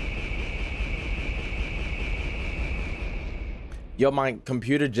 months. Yo, my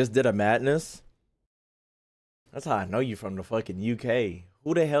computer just did a madness. That's how I know you from the fucking UK.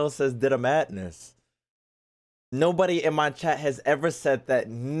 Who the hell says did a madness? Nobody in my chat has ever said that.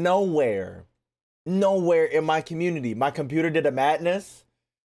 Nowhere. Nowhere in my community. My computer did a madness.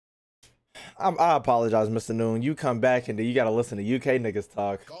 I apologize, Mr. Noon. You come back and you gotta listen to UK niggas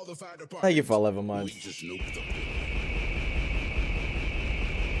talk. Call the fire department. Thank you for 11 months. We just nuked the building.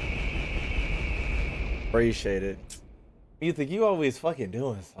 Appreciate it. You think you always fucking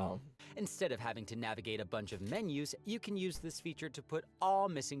doing something. Instead of having to navigate a bunch of menus, you can use this feature to put all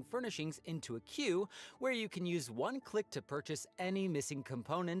missing furnishings into a queue, where you can use one click to purchase any missing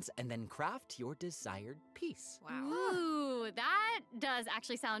components and then craft your desired piece. Wow. Ooh, that does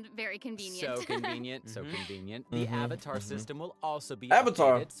actually sound very convenient. So convenient, so convenient. The avatar system will also be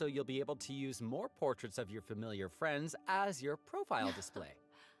Avatar. updated, so you'll be able to use more portraits of your familiar friends as your profile display.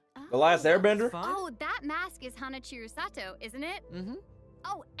 The Last Airbender? Oh, that mask is Hanachiru Sato, isn't it? Mm-hmm.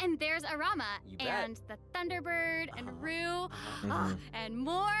 Oh, and there's Arama, You bet. and the Thunderbird, and Rue, and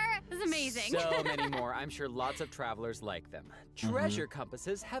more. This is amazing. So many more. I'm sure lots of travelers like them. Treasure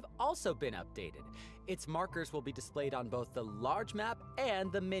compasses have also been updated. Its markers will be displayed on both the large map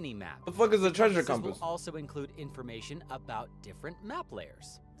and the mini map. The fuck is a treasure Compasses compass? will also include information about different map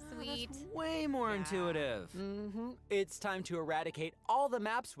layers. Sweet. Way more intuitive. It's time to eradicate all the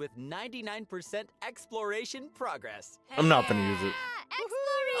maps with 99% exploration progress. I'm not gonna use it.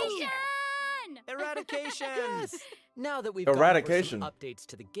 Exploration! Eradication. Yes. Now that we've Eradication. gone over some updates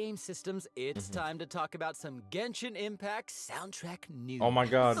to the game systems, it's time to talk about some Genshin Impact soundtrack news. Oh my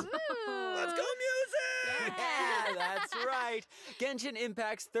god. Let's go music! Yeah, that's right. Genshin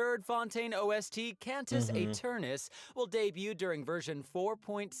Impact's third Fontaine OST, Cantus Aeternus, will debut during version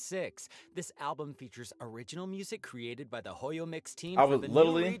 4.6. This album features original music created by the Hoyo Mix team I for was the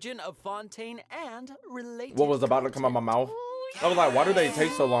literally- new region of Fontaine and related What was about to come out my mouth? I was like, why do they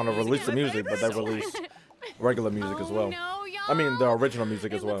take so long to release the music, but they released regular music as well? No, y'all. I mean, the original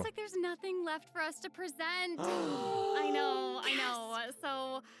music as It well. looks like there's nothing left for us to present. I know.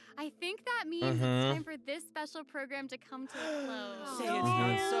 So I think that means it's time for this special program to come to a close. Say it's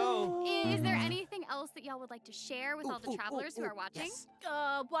not so. Is there anything else that y'all would like to share with all the travelers who are watching?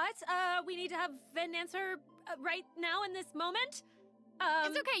 Yes. What? We need to have an answer right now in this moment?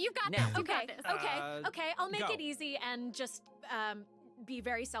 It's okay, you've got this. You got this. Okay, I'll make go. it easy and just be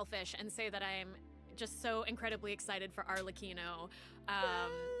very selfish and say that I'm just so incredibly excited for Arlecchino.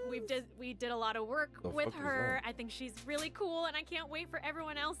 We did a lot of work with her. I think she's really cool, and I can't wait for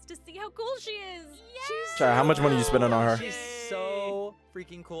everyone else to see how cool she is. Sorry, how much money you spending on her? She's so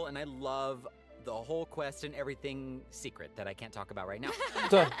freaking cool, and I love the whole quest and everything secret that I can't talk about right now.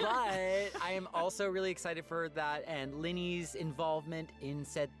 But I am also really excited for that and Linny's involvement in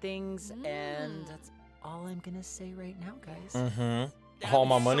said things, and that's all I'm gonna say right now, guys. Haul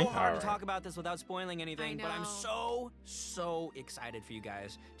my money. It's so hard All to right. talk about this without spoiling anything, but I'm so excited for you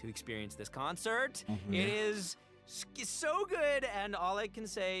guys to experience this concert. It is so good, and all I can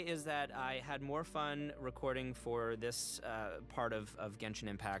say is that I had more fun recording for this part of Genshin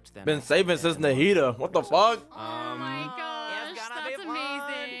Impact than Been saving since Nahida. What the fuck? Oh my gosh, that's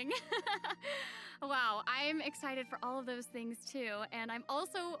amazing. Wow, I'm excited for all of those things too, and I'm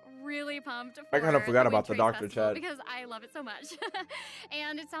also really pumped for I kind of forgot about the doctor chat. because I love it so much.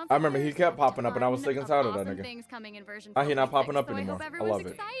 And it sounds. I remember he kept popping up, and I was sick and tired of that nigga. Things coming in version He not 4.6, popping up so anymore. I hope I everyone's love it.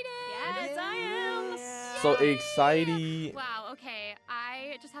 excited. Yes, I am. So excited. Wow. Okay,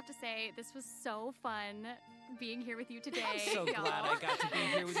 I just have to say this was so fun being here with you today. I'm so glad I got to be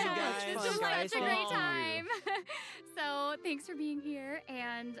here with you guys. This was such a great time. So thanks for being here,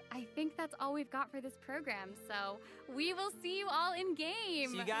 and I think that's all we've got for this program. So we will see you all in game.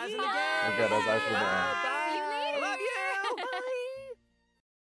 See you guys in the game. Okay, that's actually Bye. See you later. I love you.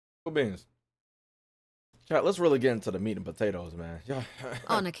 Cool beans. Chat, let's really get into the meat and potatoes, man. Yeah.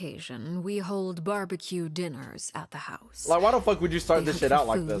 On occasion, we hold barbecue dinners at the house. Like, why the fuck would you start They this hunt shit for out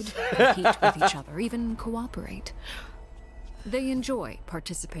like food, this? compete with each other, even cooperate. They enjoy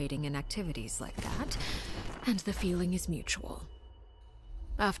participating in activities like that, and the feeling is mutual.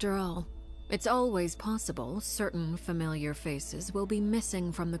 After all, it's always possible certain familiar faces will be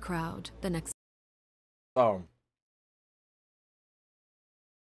missing from the crowd the next. Oh.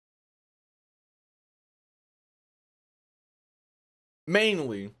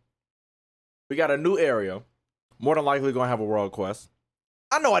 Mainly, we got a new area. More than likely gonna have a world quest.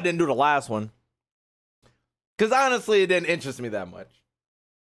 I know I didn't do the last one, because honestly, it didn't interest me that much.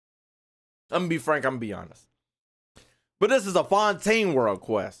 I'm gonna be frank, I'm gonna be honest. But this is a Fontaine world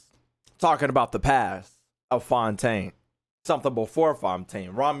quest. Talking about the past of Fontaine. Something before Fontaine.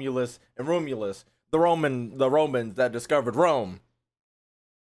 Romulus and Romulus. The Romans that discovered Rome.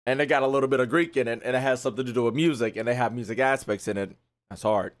 And they got a little bit of Greek in it, and it has something to do with music, and they have music aspects in it. That's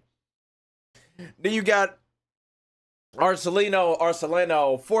hard. Then you got Arcelino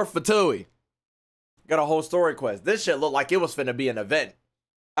Forfatui. Got a whole story quest. This shit looked like it was finna be an event.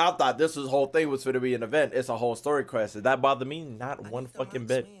 I thought this whole thing was finna be an event. It's a whole story quest. Did that bother me? Not one fucking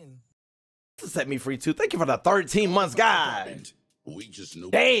bit. Set me free too. Thank you for the 13 months, guy. We just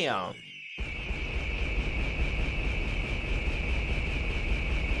know. Damn.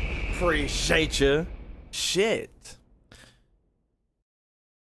 Appreciate you. Shit.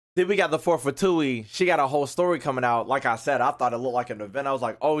 Then we got the Forfatui. She got a whole story coming out. Like I said, I thought it looked like an event. I was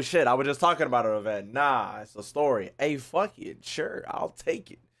like, oh shit, I was just talking about an event. Nah, it's a story. Hey, fuck it. Sure, I'll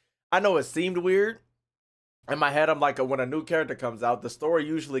take it. I know it seemed weird. In my head, I'm like, when a new character comes out, the story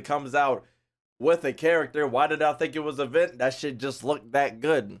usually comes out with a character. Why did I think it was an event? That shit just looked that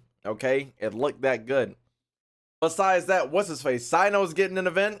good. Okay? It looked that good. Besides that, what's his face? Sino's getting an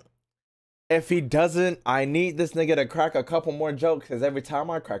event. If he doesn't, I need this nigga to crack a couple more jokes. Because every time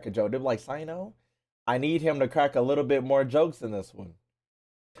I crack a joke, they're like, Sino, I need him to crack a little bit more jokes in this one.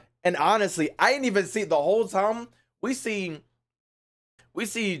 And honestly, I didn't even see the whole time. We see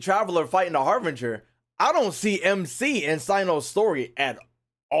Traveler fighting the Harbinger. I don't see MC in Sino's story at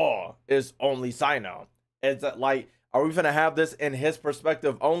all. It's only Sino. It's like, are we gonna have this in his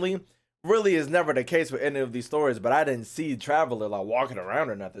perspective only? Really is never the case with any of these stories, but I didn't see Traveler like walking around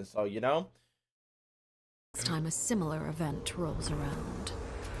or nothing, so you know? Next time a similar event rolls around.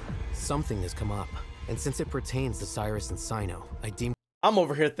 Something has come up, and since it pertains to Cyrus and Sino, I deemed... I'm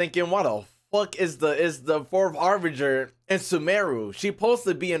over here thinking, what the fuck is the fourth Harbinger in Sumeru? She supposed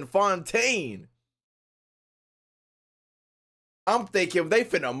to be in Fontaine. I'm thinking they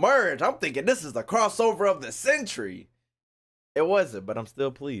finna merge. I'm thinking this is the crossover of the century. It wasn't, but I'm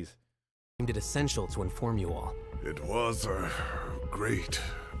still pleased. Deemed it essential to inform you all. It was a great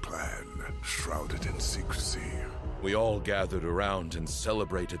plan, shrouded in secrecy. We all gathered around and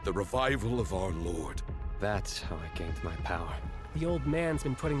celebrated the revival of our Lord. That's how I gained my power. The old man's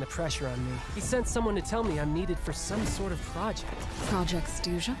been putting the pressure on me. He sent someone to tell me I'm needed for some sort of project. Project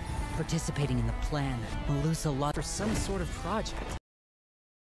Stuja? Participating in the plan will lose a lot for some sort of project.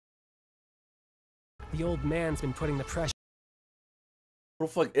 The old man's been putting the pressure. What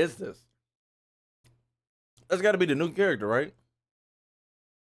the fuck is this? That's got to be the new character, right?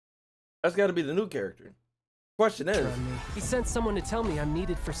 That's got to be the new character. Question is, he sent someone to tell me I'm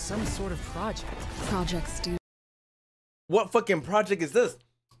needed for some sort of project. Project Stuja. What fucking project is this?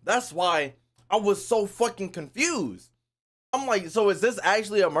 That's why I was so fucking confused. I'm like, so is this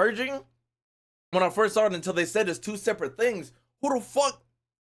actually emerging? When I first saw it, until they said it's two separate things. Who the fuck?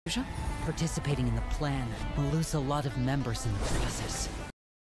 Participating in the plan will lose a lot of members in the process.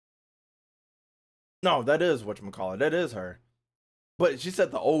 No, that is whatchamacallit. That is her. But she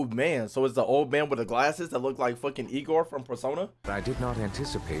said the old man. So it's the old man with the glasses that look like fucking Igor from Persona? I did not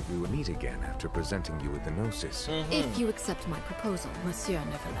anticipate we would meet again after presenting you with the Gnosis. If you accept my proposal, Monsieur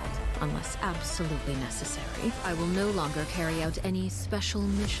Neverlet, unless absolutely necessary, I will no longer carry out any special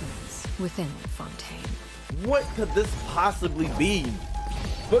missions within Fontaine. What could this possibly be?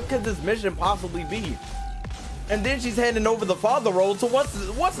 What could this mission possibly be? And then she's handing over the father role to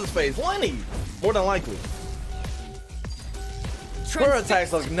what's his face? Lenny. More than likely. Her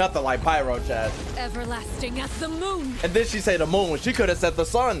attacks look nothing like Pyro, Chad. Everlasting as the moon. And then she say the moon. She could have said the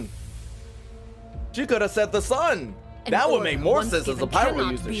sun. She could have said the sun. That would make more sense as a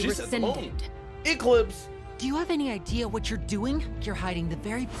Pyro user. She said the moon. Eclipse. Do you have any idea what you're doing? You're hiding the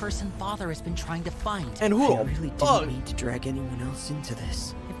very person Father has been trying to find. And who? I really didn't mean to drag anyone else into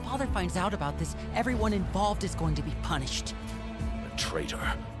this. If Father finds out about this, everyone involved is going to be punished. A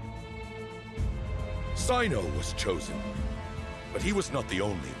traitor. Sino was chosen, but he was not the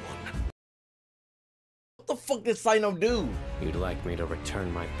only one. What the fuck did Sino do? You'd like me to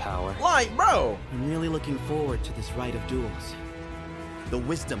return my power? Like, bro. I'm really looking forward to this rite of duels. The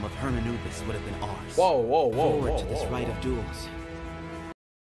wisdom of Hermanubis would have been ours. Whoa. Forward to this rite of duels.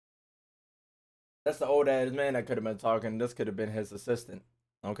 That's the old ass man that could have been talking. This could have been his assistant.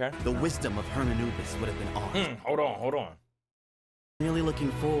 Okay. The wisdom of Hermanubis would have been ours. Hold on. Really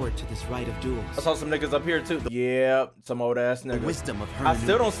looking forward to this rite of duels. I saw some niggas up here too. Yeah, some old ass niggas. The wisdom of Hermanubis. I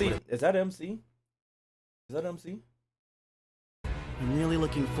still don't see. Is that MC? Is that MC? I'm really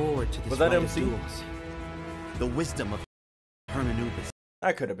looking forward to this rite of duels. The wisdom of Hermanubis.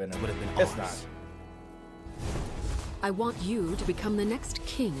 That could have been. Would have been it's ours. not. I want you to become the next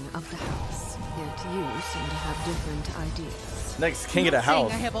king of the house. Yet you seem to have different ideas. Next king of the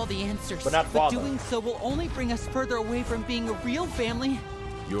house. I have all the answers, but not father. Doing so will only bring us further away from being a real family.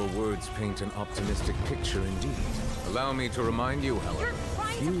 Your words paint an optimistic picture indeed. Allow me to remind you, however,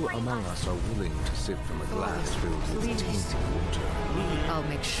 few among us are willing to sip from a glass filled with tainted water. I'll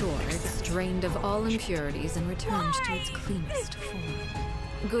make sure it's drained of all impurities and returned to its cleanest form.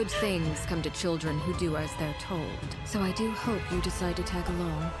 Good things come to children who do as they're told, so I do hope you decide to tag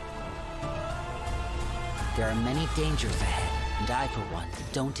along. There are many dangers ahead, and I, for one,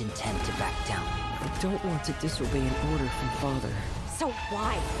 don't intend to back down. I don't want to disobey an order from Father. So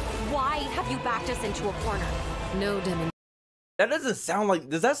why? Why have you backed us into a corner? No demonstration. That doesn't sound like.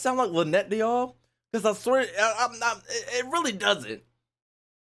 Does that sound like Lynette to y'all? Because I swear, I'm not. It really doesn't.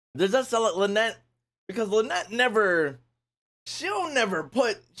 Does that sound like Lynette? Because Lynette never. She'll never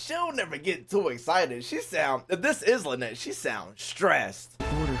get too excited. She sound. If this is Lynette, she sounds stressed.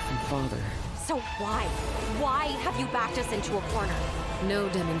 Order from Father. So why? Why have you backed us into a corner? No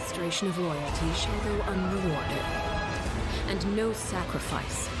demonstration of loyalty shall go unrewarded, and no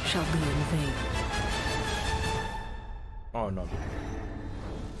sacrifice shall be in vain. Oh no.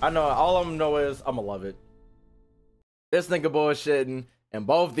 I know, all I'm know is I'ma love it. This nigga bullshitting, and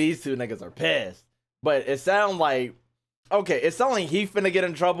both these two niggas are pissed. But it sound like, okay, it sound like he finna get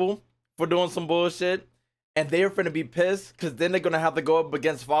in trouble for doing some bullshit, and they're finna be pissed, because then they're gonna have to go up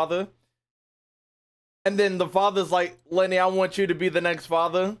against Father. And then the father's like, Lenny, I want you to be the next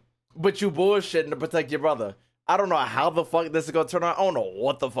father, but you bullshitting to protect your brother. I don't know how the fuck this is gonna turn out. I don't know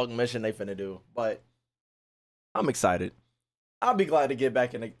what the fuck mission they finna do, but I'm excited. I'll be glad to get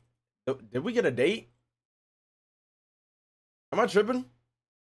back in the... Did we get a date? Am I tripping?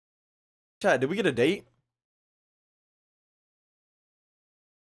 Chad, did we get a date?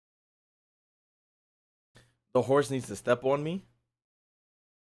 The horse needs to step on me?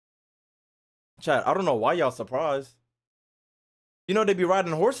 Chad, I don't know why y'all surprised. You know they be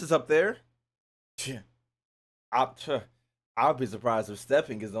riding horses up there. I'll be surprised if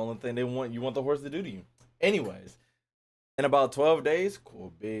stepping is the only thing they want. You want the horse to do to you. Anyways, in about 12 days.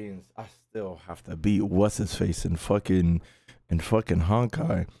 Cool beans. I still have to beat what's his face in fucking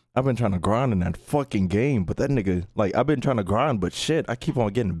Honkai. I've been trying to grind in that fucking game, but that nigga, like, I've been trying to grind, but shit, I keep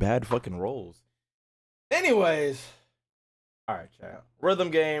on getting bad fucking rolls. Anyways, all right, chat.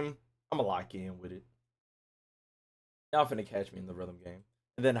 Rhythm game. I'm gonna lock in with it. Y'all finna catch me in the rhythm game,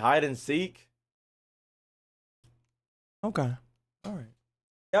 and then hide and seek. Okay, all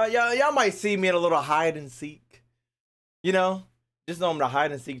right. Y'all might see me in a little hide and seek. You know, just know I'm the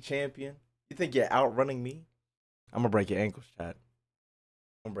hide and seek champion. You think you're outrunning me? I'm gonna break your ankles, chat.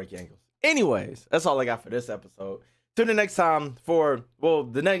 I'm gonna break your ankles. Anyways, that's all I got for this episode. Tune in next time for, well,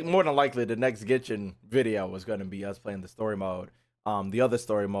 more than likely the next Genshin video is gonna be us playing the story mode, the other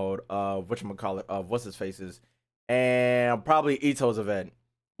story mode of whatchamacallit, of what's his faces, and probably Ito's event,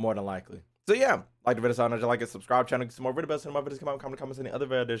 more than likely. So yeah, like the video, sound, like it, subscribe, channel, get some more video best in my videos, come out, comment, any other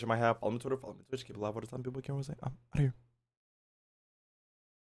videos you might have. Follow me on Twitter, follow me on Twitch, keep it live all the time. People, KingRosé, I'm out of here.